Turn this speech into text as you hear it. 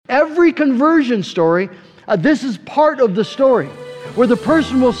Every conversion story, this is part of the story, where the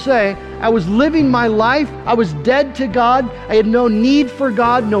person will say, I was living my life, I was dead to God, I had no need for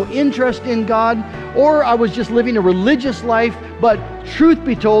God, no interest in God, or I was just living a religious life, but truth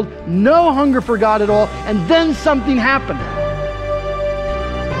be told, no hunger for God at all, and then something happened.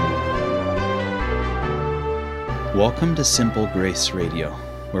 Welcome to Simple Grace Radio,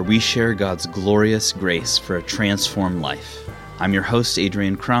 where we share God's glorious grace for a transformed life. I'm your host,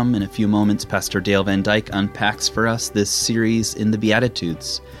 Adrian Crum. In a few moments, Pastor Dale Van Dyke unpacks for us this series in the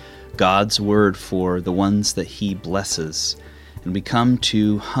Beatitudes, God's word for the ones that He blesses. And we come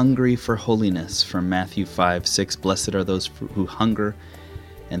to hungry for holiness from Matthew 5:6. Blessed are those who hunger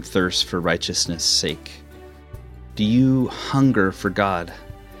and thirst for righteousness' sake. Do you hunger for God?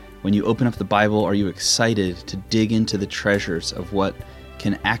 When you open up the Bible, are you excited to dig into the treasures of what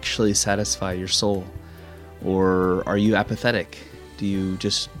can actually satisfy your soul? Or are you apathetic? Do you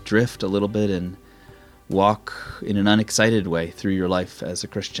just drift a little bit and walk in an unexcited way through your life as a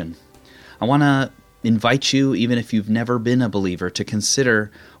Christian? I want to invite you, even if you've never been a believer, to consider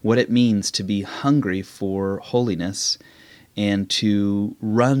what it means to be hungry for holiness and to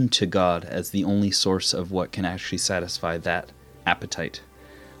run to God as the only source of what can actually satisfy that appetite.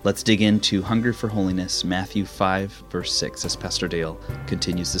 Let's dig into Hungry for Holiness, Matthew 5, verse 6, as Pastor Dale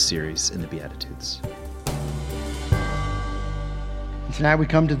continues the series in the Beatitudes. Tonight we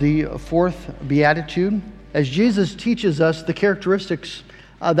come to the fourth Beatitude, as Jesus teaches us the characteristics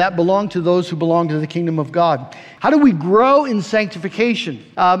that belong to those who belong to the kingdom of God. How do we grow in sanctification?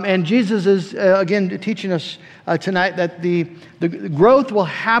 And Jesus is, again, teaching us tonight that the growth will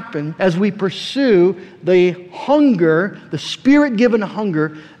happen as we pursue the hunger, the Spirit-given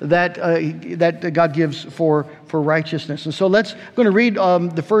hunger that God gives for righteousness. And so I'm going to read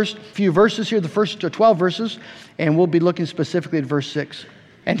the first few verses here, the first 12 verses, and we'll be looking specifically at verse 6.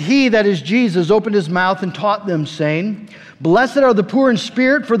 And he, that is Jesus, opened his mouth and taught them, saying, Blessed are the poor in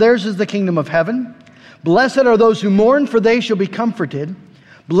spirit, for theirs is the kingdom of heaven. Blessed are those who mourn, for they shall be comforted.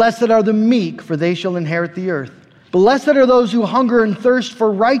 Blessed are the meek, for they shall inherit the earth. Blessed are those who hunger and thirst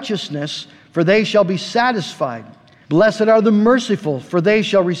for righteousness, for they shall be satisfied. Blessed are the merciful, for they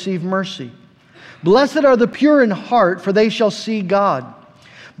shall receive mercy. Blessed are the pure in heart, for they shall see God.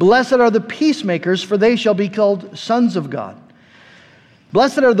 Blessed are the peacemakers, for they shall be called sons of God.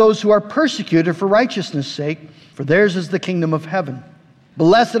 Blessed are those who are persecuted for righteousness' sake, for theirs is the kingdom of heaven.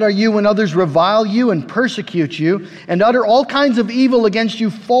 Blessed are you when others revile you and persecute you, and utter all kinds of evil against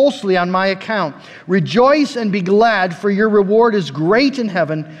you falsely on my account. Rejoice and be glad, for your reward is great in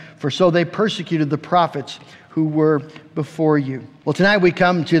heaven, for so they persecuted the prophets who were before you. Well, tonight we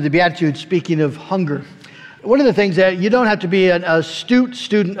come to the Beatitudes speaking of hunger. One of the things that you don't have to be an astute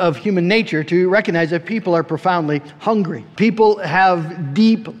student of human nature to recognize that people are profoundly hungry. People have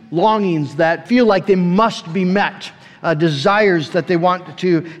deep longings that feel like they must be met. Desires that they want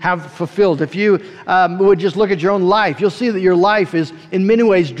to have fulfilled. If you would just look at your own life, you'll see that your life is in many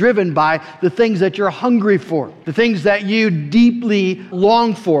ways driven by the things that you're hungry for, the things that you deeply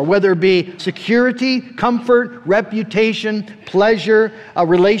long for, whether it be security, comfort, reputation, pleasure,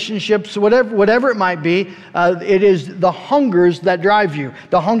 relationships, whatever it might be. It is the hungers that drive you,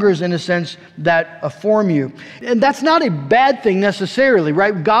 the hungers in a sense that form you. And that's not a bad thing necessarily,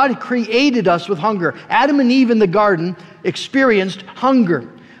 right? God created us with hunger. Adam and Eve in the garden experienced hunger.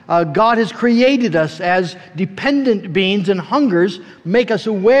 God has created us as dependent beings, and hungers make us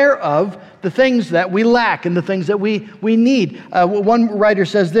aware of the things that we lack and the things that we need. One writer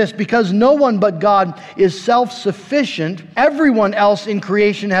says this, because no one but God is self-sufficient, everyone else in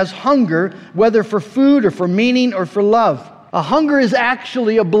creation has hunger, whether for food or for meaning or for love. A hunger is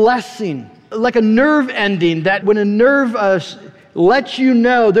actually a blessing, like a nerve ending, that when a nerve lets you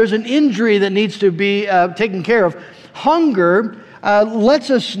know there's an injury that needs to be taken care of. Hunger lets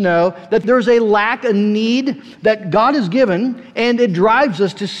us know that there's a lack, a need that God has given, and it drives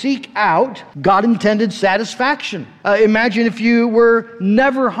us to seek out God-intended satisfaction. Imagine if you were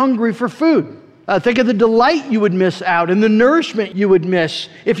never hungry for food. Think of the delight you would miss out and the nourishment you would miss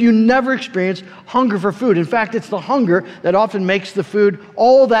if you never experienced hunger for food. In fact, it's the hunger that often makes the food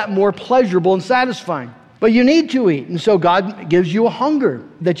all that more pleasurable and satisfying. But you need to eat, and so God gives you a hunger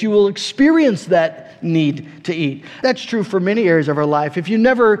that you will experience that need to eat. That's true for many areas of our life. If you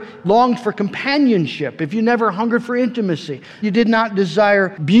never longed for companionship, if you never hungered for intimacy, you did not desire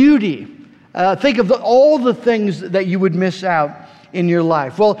beauty, think of all the things that you would miss out in your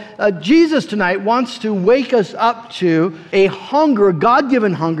life. Well, Jesus tonight wants to wake us up to a hunger, a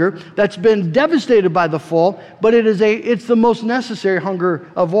God-given hunger that's been devastated by the fall, but it's the most necessary hunger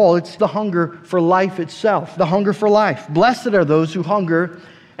of all. It's the hunger for life itself, the hunger for life. Blessed are those who hunger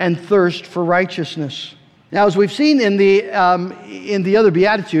and thirst for righteousness. Now, as we've seen in the other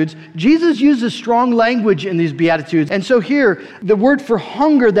Beatitudes, Jesus uses strong language in these Beatitudes. And so here, the word for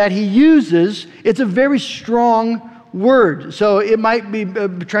hunger that he uses, it's a very strong word. So it might be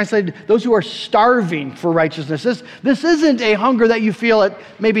translated, those who are starving for righteousness. This isn't a hunger that you feel at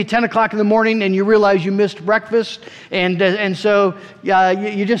maybe 10 o'clock in the morning and you realize you missed breakfast. And so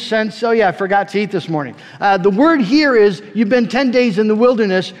you just sense, oh yeah, I forgot to eat this morning. The word here is you've been 10 days in the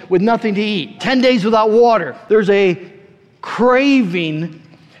wilderness with nothing to eat. 10 days without water. There's a craving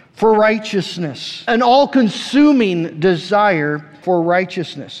for righteousness. An all-consuming desire for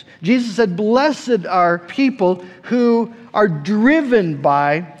righteousness. Jesus said, blessed are people who are driven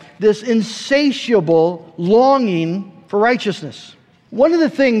by this insatiable longing for righteousness. One of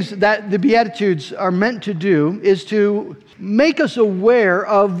the things that the Beatitudes are meant to do is to make us aware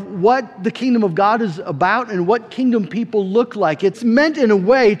of what the kingdom of God is about and what kingdom people look like. It's meant in a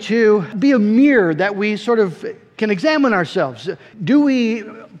way to be a mirror that we sort of can examine ourselves. Do we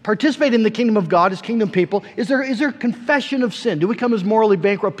participate in the kingdom of God as kingdom people? Is there confession of sin? Do we come as morally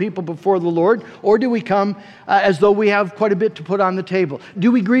bankrupt people before the Lord? Or do we come as though we have quite a bit to put on the table? Do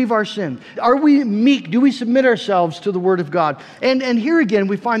we grieve our sin? Are we meek? Do we submit ourselves to the word of God? And here again,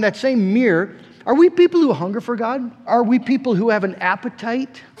 we find that same mirror. Are we people who hunger for God? Are we people who have an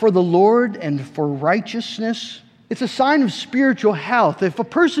appetite for the Lord and for righteousness? It's a sign of spiritual health. If a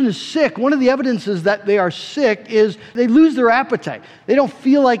person is sick, one of the evidences that they are sick is they lose their appetite. They don't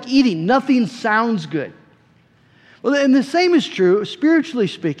feel like eating. Nothing sounds good. Well, and the same is true, spiritually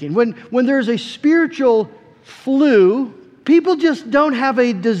speaking. When there's a spiritual flu, people just don't have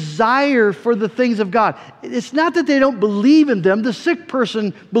a desire for the things of God. It's not that they don't believe in them. The sick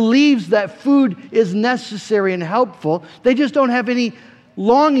person believes that food is necessary and helpful. They just don't have any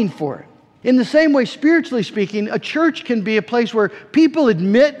longing for it. In the same way, spiritually speaking, a church can be a place where people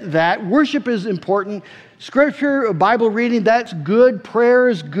admit that worship is important, scripture, Bible reading, that's good, prayer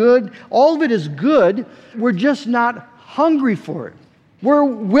is good, all of it is good. We're just not hungry for it. We're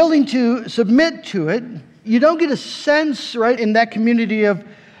willing to submit to it. You don't get a sense, right, in that community of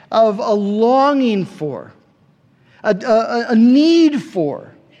a longing for, a need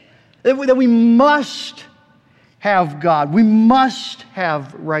for, that we must have God. We must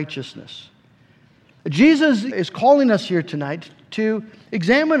have righteousness. Jesus is calling us here tonight to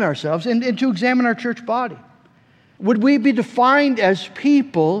examine ourselves and to examine our church body. Would we be defined as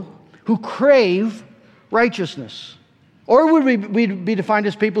people who crave righteousness? Or would we be defined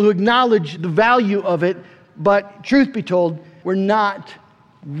as people who acknowledge the value of it, but truth be told, we're not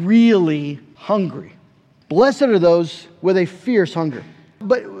really hungry? Blessed are those with a fierce hunger.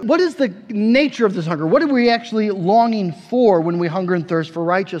 But what is the nature of this hunger? What are we actually longing for when we hunger and thirst for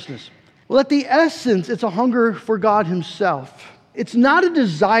righteousness? Well, at the essence, it's a hunger for God himself. It's not a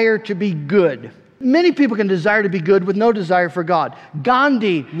desire to be good. Many people can desire to be good with no desire for God.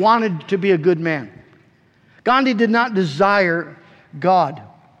 Gandhi wanted to be a good man. Gandhi did not desire God.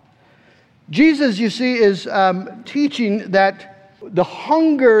 Jesus, you see, is teaching that the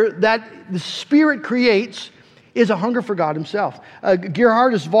hunger that the Spirit creates is a hunger for God himself.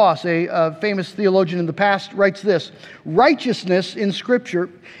 Gerhardus Voss, a famous theologian in the past, writes this: righteousness in Scripture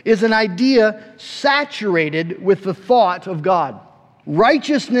is an idea saturated with the thought of God.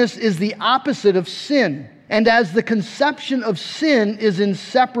 Righteousness is the opposite of sin. And as the conception of sin is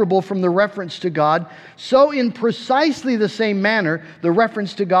inseparable from the reference to God, so in precisely the same manner, the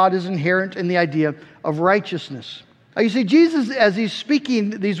reference to God is inherent in the idea of righteousness. Now, you see, Jesus, as he's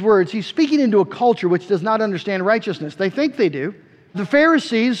speaking these words, he's speaking into a culture which does not understand righteousness. They think they do. The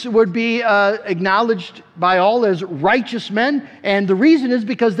Pharisees would be acknowledged by all as righteous men, and the reason is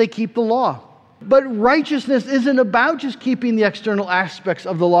because they keep the law. But righteousness isn't about just keeping the external aspects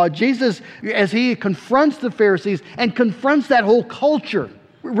of the law. Jesus, as he confronts the Pharisees and confronts that whole culture,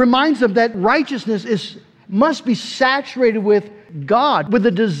 reminds them that righteousness must be saturated with God, with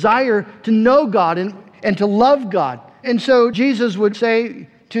a desire to know God and to love God. And so Jesus would say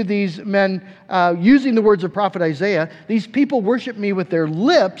to these men, using the words of prophet Isaiah, these people worship me with their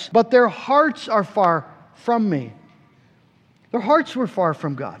lips, but their hearts are far from me. Their hearts were far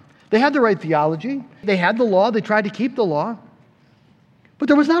from God. They had the right theology. They had the law. They tried to keep the law. But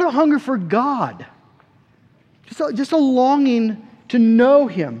there was not a hunger for God. Just a longing to know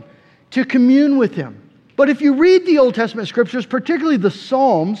Him, to commune with Him. But if you read the Old Testament scriptures, particularly the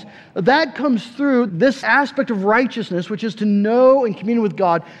Psalms, that comes through this aspect of righteousness, which is to know and commune with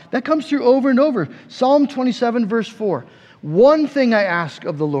God. That comes through over and over. Psalm 27, verse 4. One thing I ask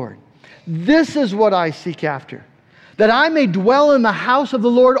of the Lord, this is what I seek after, that I may dwell in the house of the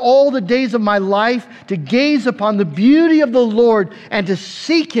Lord all the days of my life, to gaze upon the beauty of the Lord and to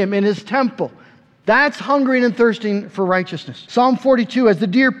seek Him in His temple. That's hungering and thirsting for righteousness. Psalm 42, as the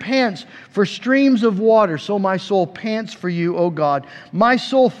deer pants for streams of water, so my soul pants for you, O God. My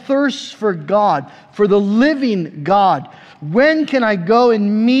soul thirsts for God, for the living God. When can I go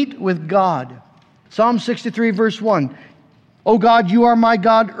and meet with God? Psalm 63, verse 1. O God, you are my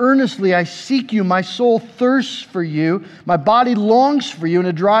God. Earnestly I seek you. My soul thirsts for you. My body longs for you in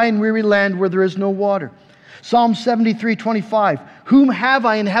a dry and weary land where there is no water. Psalm 73, 25. Whom have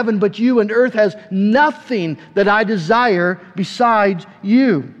I in heaven but you, and earth has nothing that I desire besides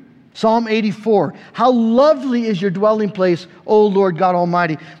you. Psalm 84. How lovely is your dwelling place, O Lord God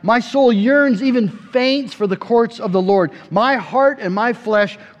Almighty. My soul yearns, even faints, for the courts of the Lord. My heart and my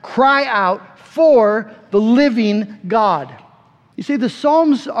flesh cry out for the living God. You see, the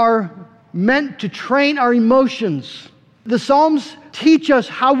Psalms are meant to train our emotions. The Psalms teach us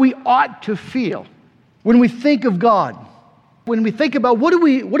how we ought to feel when we think of God. When we think about what do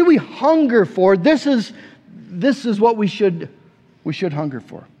we hunger for, this is what we should hunger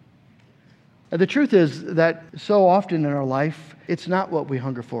for. And the truth is that so often in our life, it's not what we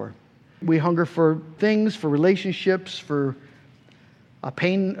hunger for. We hunger for things, for relationships, for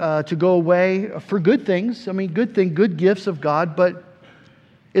pain to go away, for good things. I mean, good gifts of God. But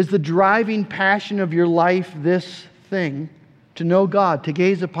is the driving passion of your life this thing? To know God, to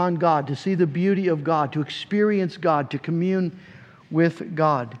gaze upon God, to see the beauty of God, to experience God, to commune with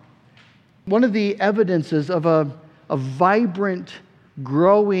God. One of the evidences of a vibrant,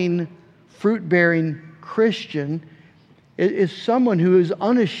 growing, fruit-bearing Christian is someone who is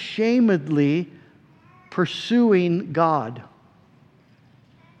unashamedly pursuing God.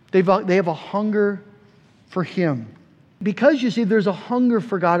 They have a hunger for Him. Because, you see, there's a hunger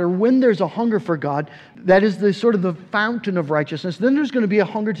for God, or when there's a hunger for God, that is the sort of the fountain of righteousness, then there's going to be a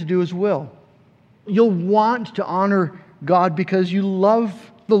hunger to do His will. You'll want to honor God because you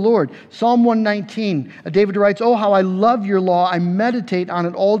love the Lord. Psalm 119, David writes, "Oh, how I love your law. I meditate on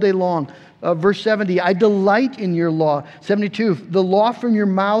it all day long." Verse 70, "I delight in your law." 72, "The law from your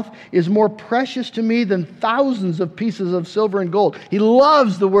mouth is more precious to me than thousands of pieces of silver and gold." He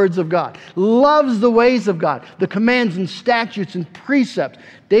loves the words of God, loves the ways of God, the commands and statutes and precepts.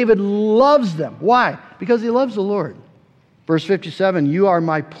 David loves them. Why? Because he loves the Lord. Verse 57, "You are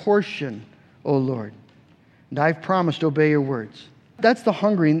my portion, O Lord, and I've promised to obey your words." That's the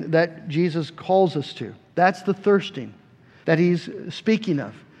hungering that Jesus calls us to. That's the thirsting that He's speaking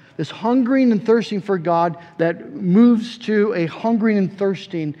of. This hungering and thirsting for God that moves to a hungering and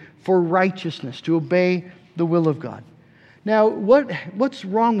thirsting for righteousness, to obey the will of God. Now, what's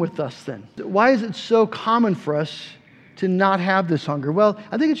wrong with us then? Why is it so common for us to not have this hunger? Well,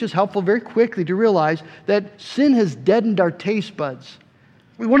 I think it's just helpful very quickly to realize that sin has deadened our taste buds.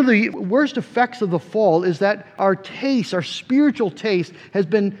 One of the worst effects of the fall is that our taste, our spiritual taste, has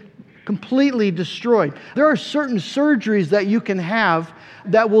been completely destroyed. There are certain surgeries that you can have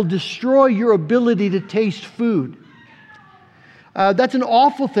that will destroy your ability to taste food. That's an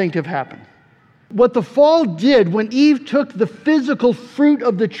awful thing to have happened. What the fall did, when Eve took the physical fruit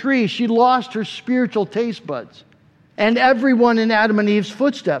of the tree, she lost her spiritual taste buds. And everyone in Adam and Eve's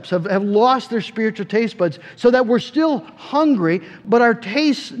footsteps have lost their spiritual taste buds, so that we're still hungry, but our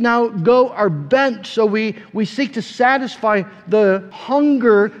tastes now are bent, so we seek to satisfy the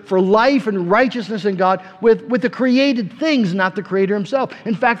hunger for life and righteousness in God with the created things, not the Creator Himself.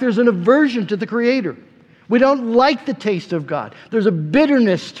 In fact, there's an aversion to the Creator. We don't like the taste of God. There's a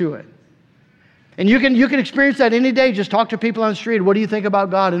bitterness to it. And you can experience that any day. Just talk to people on the street. What do you think about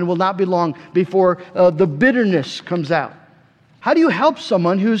God? And it will not be long before the bitterness comes out. How do you help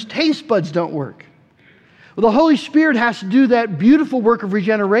someone whose taste buds don't work? Well, the Holy Spirit has to do that beautiful work of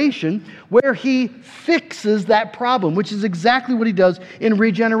regeneration where He fixes that problem, which is exactly what He does in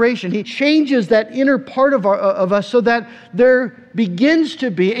regeneration. He changes that inner part of us so that there begins to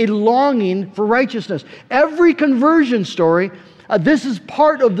be a longing for righteousness. Every conversion story, this is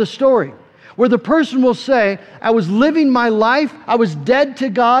part of the story, where the person will say, I was living my life, I was dead to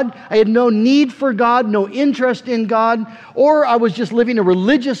God, I had no need for God, no interest in God, or I was just living a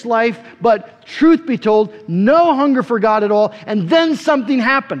religious life, but truth be told, no hunger for God at all, and then something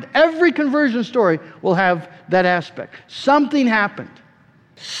happened. Every conversion story will have that aspect. Something happened.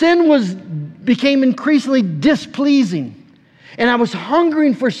 Sin became increasingly displeasing. And I was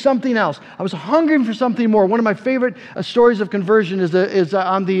hungering for something else. I was hungering for something more. One of my favorite stories of conversion is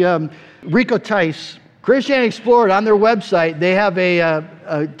on the Rico Tice. Christianity Explored, on their website, they have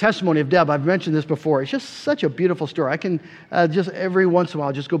a testimony of Deb. I've mentioned this before. It's just such a beautiful story. I can just every once in a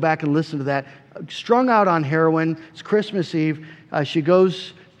while just go back and listen to that. Strung out on heroin. It's Christmas Eve. She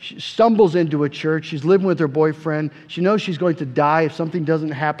stumbles into a church. She's living with her boyfriend. She knows she's going to die if something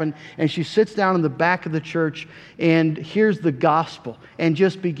doesn't happen. And she sits down in the back of the church and hears the gospel and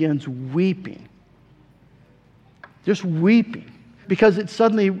just begins weeping. Just weeping. Because it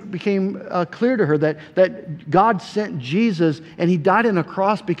suddenly became clear to her that God sent Jesus and He died on a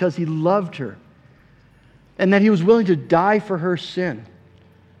cross because He loved her. And that He was willing to die for her sin.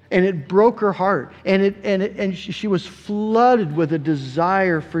 And it broke her heart. And she was flooded with a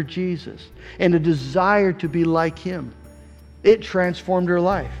desire for Jesus. And a desire to be like Him. It transformed her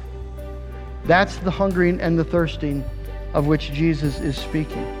life. That's the hungering and the thirsting of which Jesus is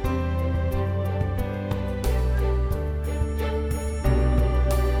speaking.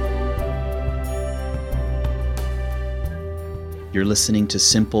 You're listening to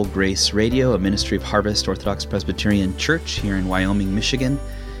Simple Grace Radio, a ministry of Harvest Orthodox Presbyterian Church here in Wyoming, Michigan.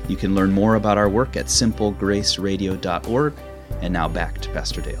 You can learn more about our work at simplegraceradio.org. And now back to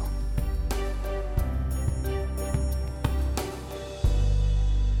Pastor Dale.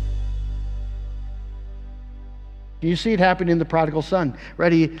 You see it happening in the prodigal son,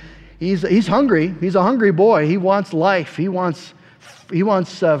 right? He's hungry. He's a hungry boy. He wants life. He wants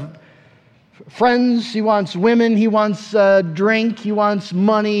friends, he wants women, he wants drink, he wants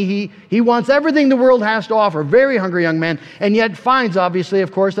money, he wants everything the world has to offer. Very hungry young man, and yet finds, obviously,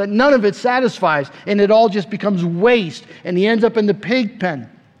 of course, that none of it satisfies, and it all just becomes waste, and he ends up in the pig pen.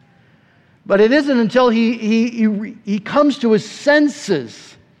 But it isn't until he comes to his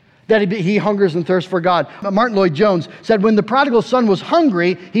senses that he hungers and thirsts for God. Martin Lloyd-Jones said, when the prodigal son was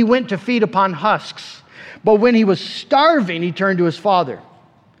hungry, he went to feed upon husks. But when he was starving, he turned to his father.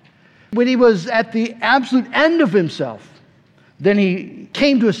 When he was at the absolute end of himself, then he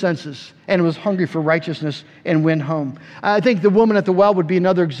came to his senses and was hungry for righteousness and went home. I think the woman at the well would be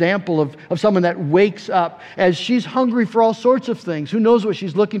another example of someone that wakes up as she's hungry for all sorts of things. Who knows what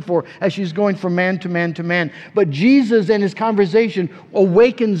she's looking for as she's going from man to man to man. But Jesus and His conversation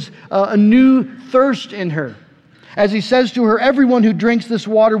awakens a new thirst in her. As He says to her, everyone who drinks this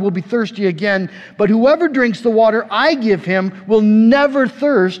water will be thirsty again, but whoever drinks the water I give him will never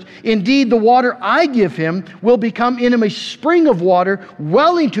thirst. Indeed, the water I give him will become in him a spring of water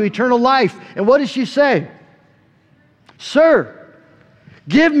welling to eternal life. And what does she say? Sir,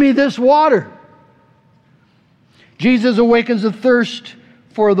 give me this water. Jesus awakens the thirst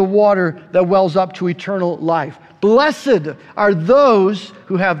for the water that wells up to eternal life. Blessed are those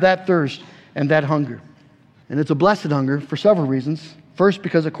who have that thirst and that hunger. And it's a blessed hunger for several reasons. First,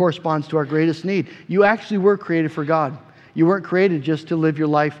 because it corresponds to our greatest need. You actually were created for God. You weren't created just to live your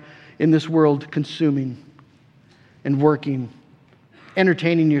life in this world consuming and working,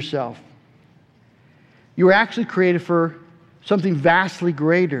 entertaining yourself. You were actually created for something vastly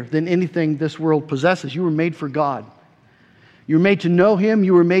greater than anything this world possesses. You were made for God. You were made to know Him.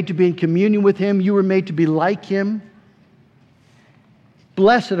 You were made to be in communion with Him. You were made to be like Him.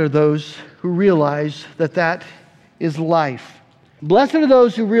 Blessed are those who realize that is life. Blessed are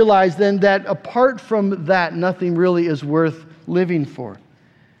those who realize then that apart from that, nothing really is worth living for.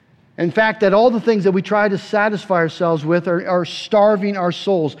 In fact, that all the things that we try to satisfy ourselves with are starving our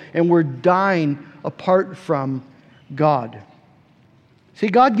souls, and we're dying apart from God. See,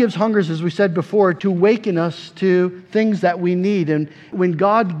 God gives hungers, as we said before, to awaken us to things that we need. And when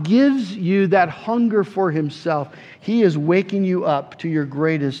God gives you that hunger for Himself, He is waking you up to your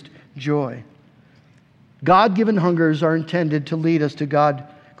greatest joy. God-given hungers are intended to lead us to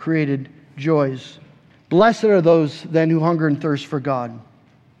God-created joys. Blessed are those then who hunger and thirst for God,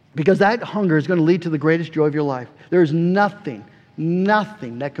 because that hunger is going to lead to the greatest joy of your life. There is nothing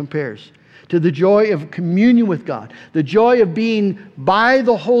that compares to the joy of communion with God, the joy of being, by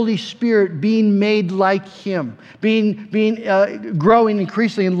the Holy Spirit, being made like Him, growing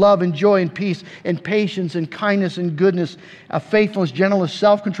increasingly in love and joy and peace and patience and kindness and goodness, faithfulness, gentleness,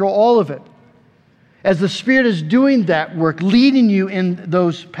 self-control, all of it. As the Spirit is doing that work, leading you in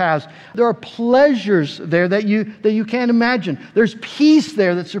those paths, there are pleasures there that you can't imagine. There's peace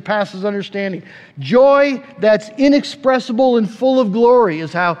there that surpasses understanding. Joy that's inexpressible and full of glory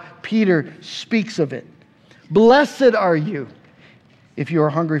is how Peter speaks of it. Blessed are you if you are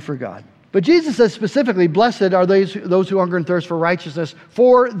hungry for God. But Jesus says specifically, blessed are those who hunger and thirst for righteousness,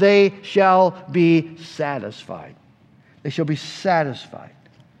 for they shall be satisfied. They shall be satisfied.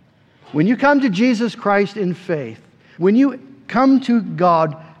 When you come to Jesus Christ in faith, when you come to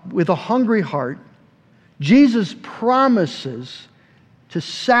God with a hungry heart, Jesus promises to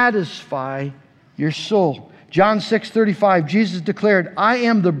satisfy your soul. John 6:35, Jesus declared, I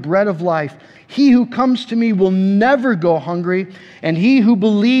am the bread of life. He who comes to me will never go hungry, and he who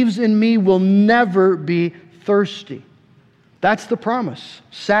believes in me will never be thirsty. That's the promise.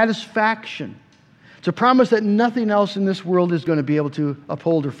 Satisfaction. It's a promise that nothing else in this world is going to be able to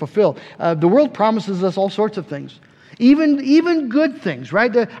uphold or fulfill. The world promises us all sorts of things. Even good things,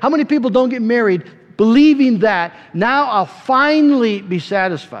 right? How many people don't get married believing that now I'll finally be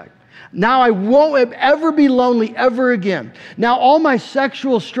satisfied? Now I won't ever be lonely ever again. Now all my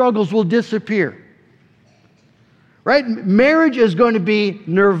sexual struggles will disappear. Right? Marriage is going to be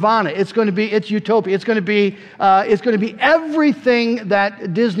nirvana. It's utopia. It's going to be everything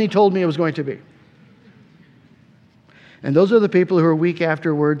that Disney told me it was going to be. And those are the people who a week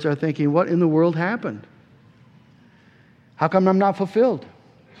afterwards are thinking, what in the world happened? How come I'm not fulfilled?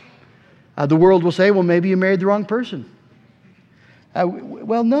 The world will say, well, maybe you married the wrong person.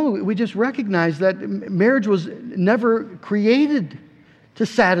 Well, no, we just recognize that marriage was never created to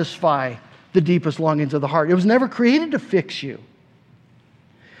satisfy the deepest longings of the heart. It was never created to fix you.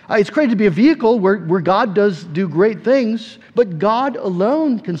 It's created to be a vehicle where God does do great things, but God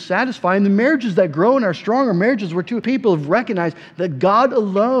alone can satisfy. And the marriages that grow and are strong are marriages where two people have recognized that God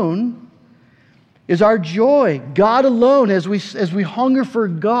alone is our joy. God alone, as we hunger for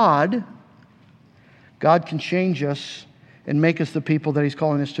God, God can change us and make us the people that He's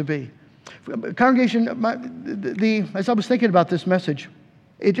calling us to be. Congregation, as I was thinking about this message,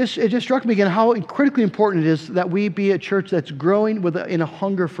 it just struck me again how critically important it is that we be a church that's growing in a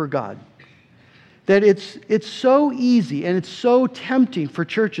hunger for God. That it's so easy and it's so tempting for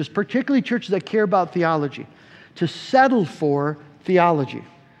churches, particularly churches that care about theology, to settle for theology,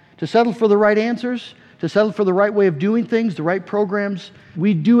 to settle for the right answers, to settle for the right way of doing things, the right programs.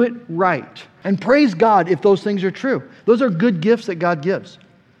 We do it right. And praise God if those things are true. Those are good gifts that God gives.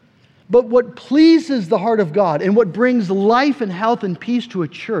 But what pleases the heart of God and what brings life and health and peace to a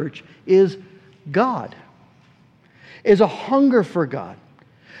church is God, is a hunger for God.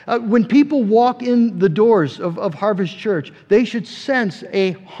 When people walk in the doors of Harvest Church, they should sense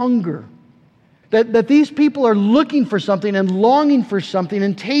a hunger. That these people are looking for something and longing for something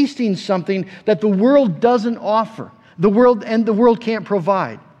and tasting something that the world doesn't offer. The world can't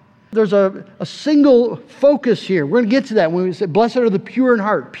provide. There's a single focus here. We're going to get to that when we say, blessed are the pure in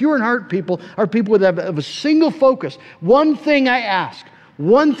heart. Pure in heart people are people that have a single focus. One thing I ask.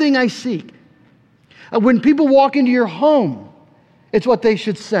 One thing I seek. When people walk into your home, it's what they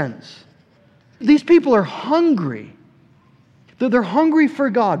should sense. These people are hungry. They're hungry for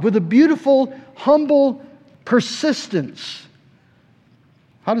God with a beautiful, humble persistence.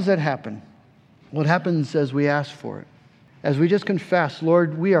 How does that happen? What happens as we ask for it? As we just confess,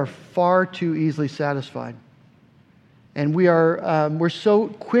 Lord, we are far too easily satisfied. And we're so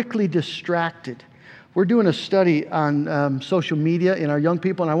quickly distracted. We're doing a study on social media in our young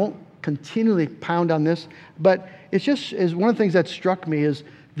people, and I won't continually pound on this, but it's just one of the things that struck me is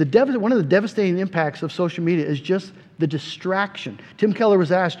one of the devastating impacts of social media is just the distraction. Tim Keller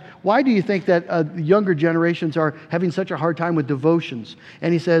was asked, why do you think that younger generations are having such a hard time with devotions?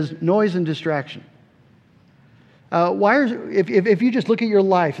 And he says, noise and distraction. If you just look at your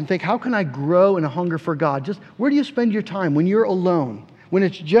life and think, how can I grow in a hunger for God? Just where do you spend your time when you're alone, when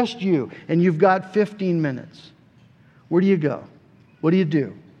it's just you and you've got 15 minutes? Where do you go? What do you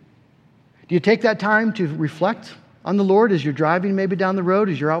do? Do you take that time to reflect on the Lord as you're driving maybe down the road,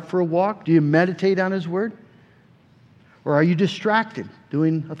 as you're out for a walk? Do you meditate on His Word? Or are you distracted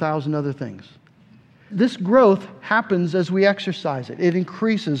doing 1,000 other things? This growth happens as we exercise it. It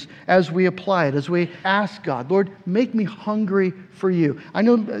increases as we apply it, as we ask God, Lord, make me hungry for you. I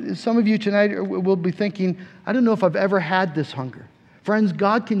know some of you tonight will be thinking, I don't know if I've ever had this hunger. Friends,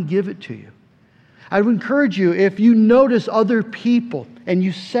 God can give it to you. I would encourage you, if you notice other people and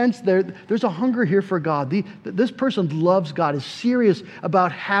you sense there's a hunger here for God, this person loves God, is serious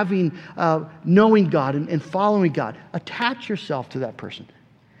about knowing God and following God, attach yourself to that person.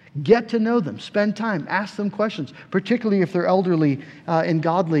 Get to know them. Spend time. Ask them questions, particularly if they're elderly and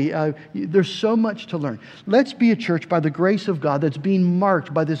godly. There's so much to learn. Let's be a church by the grace of God that's being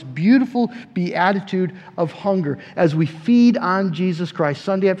marked by this beautiful beatitude of hunger as we feed on Jesus Christ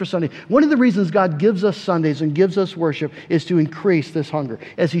Sunday after Sunday. One of the reasons God gives us Sundays and gives us worship is to increase this hunger.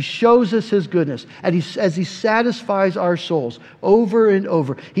 As He shows us His goodness, as He satisfies our souls over and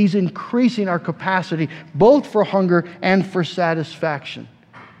over, He's increasing our capacity both for hunger and for satisfaction.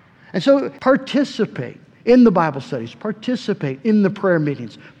 And so participate in the Bible studies, participate in the prayer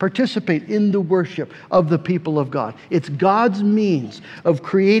meetings, participate in the worship of the people of God. It's God's means of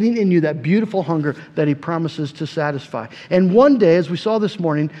creating in you that beautiful hunger that He promises to satisfy. And one day, as we saw this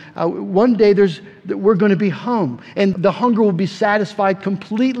morning, one day we're going to be home, and the hunger will be satisfied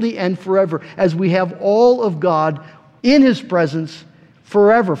completely and forever as we have all of God in His presence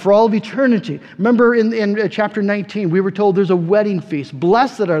forever, for all of eternity. Remember in chapter 19, we were told there's a wedding feast.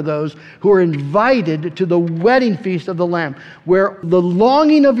 Blessed are those who are invited to the wedding feast of the Lamb, where the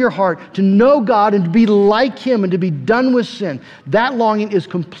longing of your heart to know God and to be like Him and to be done with sin, that longing is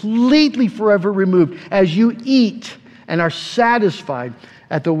completely forever removed as you eat and are satisfied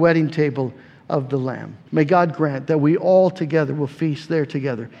at the wedding table of the Lamb. May God grant that we all together will feast there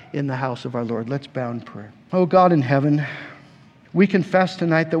together in the house of our Lord. Let's bow in prayer. Oh God in heaven, we confess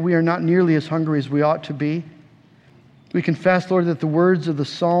tonight that we are not nearly as hungry as we ought to be. We confess, Lord, that the words of the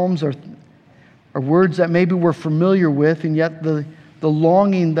Psalms are words that maybe we're familiar with, and yet the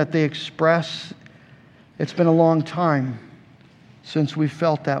longing that they express, it's been a long time since we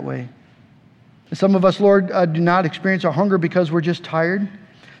felt that way. Some of us, Lord, do not experience our hunger because we're just tired.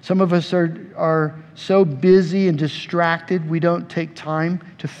 Some of us are so busy and distracted, we don't take time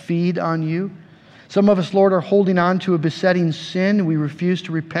to feed on You. Some of us, Lord, are holding on to a besetting sin. We refuse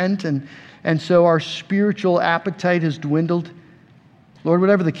to repent, and so our spiritual appetite has dwindled. Lord,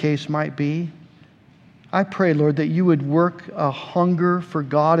 whatever the case might be, I pray, Lord, that You would work a hunger for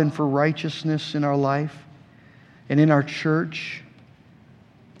God and for righteousness in our life and in our church.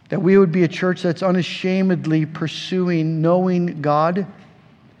 That we would be a church that's unashamedly pursuing knowing God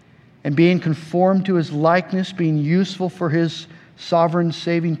and being conformed to His likeness, being useful for His sovereign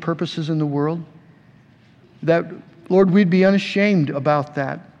saving purposes in the world. That, Lord, we'd be unashamed about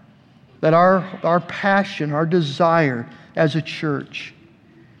that. That our passion, our desire as a church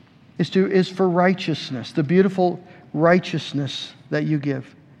is for righteousness, the beautiful righteousness that You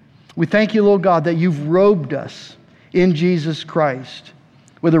give. We thank You, Lord God, that You've robed us in Jesus Christ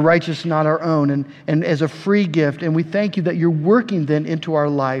with a righteousness not our own and as a free gift. And we thank You that You're working then into our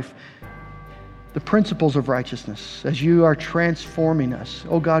life the principles of righteousness as You are transforming us.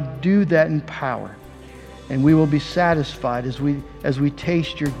 Oh God, do that in power. And we will be satisfied as we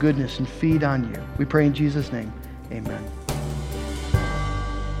taste Your goodness and feed on You. We pray in Jesus' name. Amen.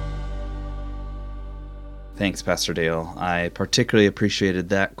 Thanks, Pastor Dale. I particularly appreciated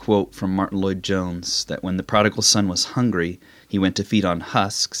that quote from Martin Lloyd-Jones, that when the prodigal son was hungry, he went to feed on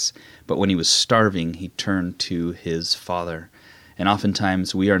husks, but when he was starving, he turned to his father. And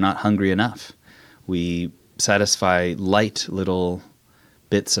oftentimes we are not hungry enough. We satisfy light little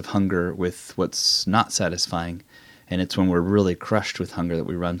bits of hunger with what's not satisfying, and it's when we're really crushed with hunger that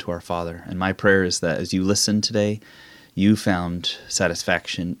we run to our Father. And my prayer is that as you listen today, you found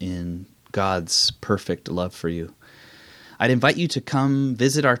satisfaction in God's perfect love for you. I'd invite you to come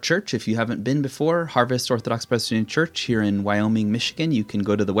visit our church if you haven't been before, Harvest Orthodox Presbyterian Church here in Wyoming, Michigan. You can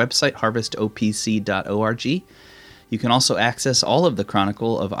go to the website, harvestopc.org. You can also access all of the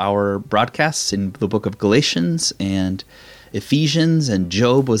chronicle of our broadcasts in the book of Galatians and Ephesians, and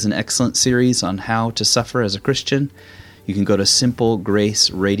Job was an excellent series on how to suffer as a Christian. You can go to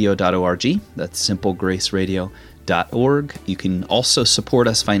simplegraceradio.org. That's simplegraceradio.org. You can also support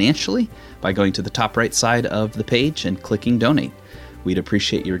us financially by going to the top right side of the page and clicking donate. We'd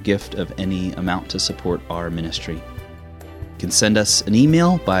appreciate your gift of any amount to support our ministry. You can send us an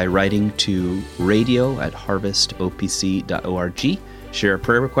email by writing to radio@harvestopc.org. Share a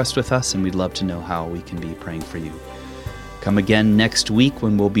prayer request with us, and we'd love to know how we can be praying for you. Come again next week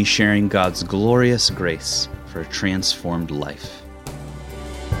when we'll be sharing God's glorious grace for a transformed life.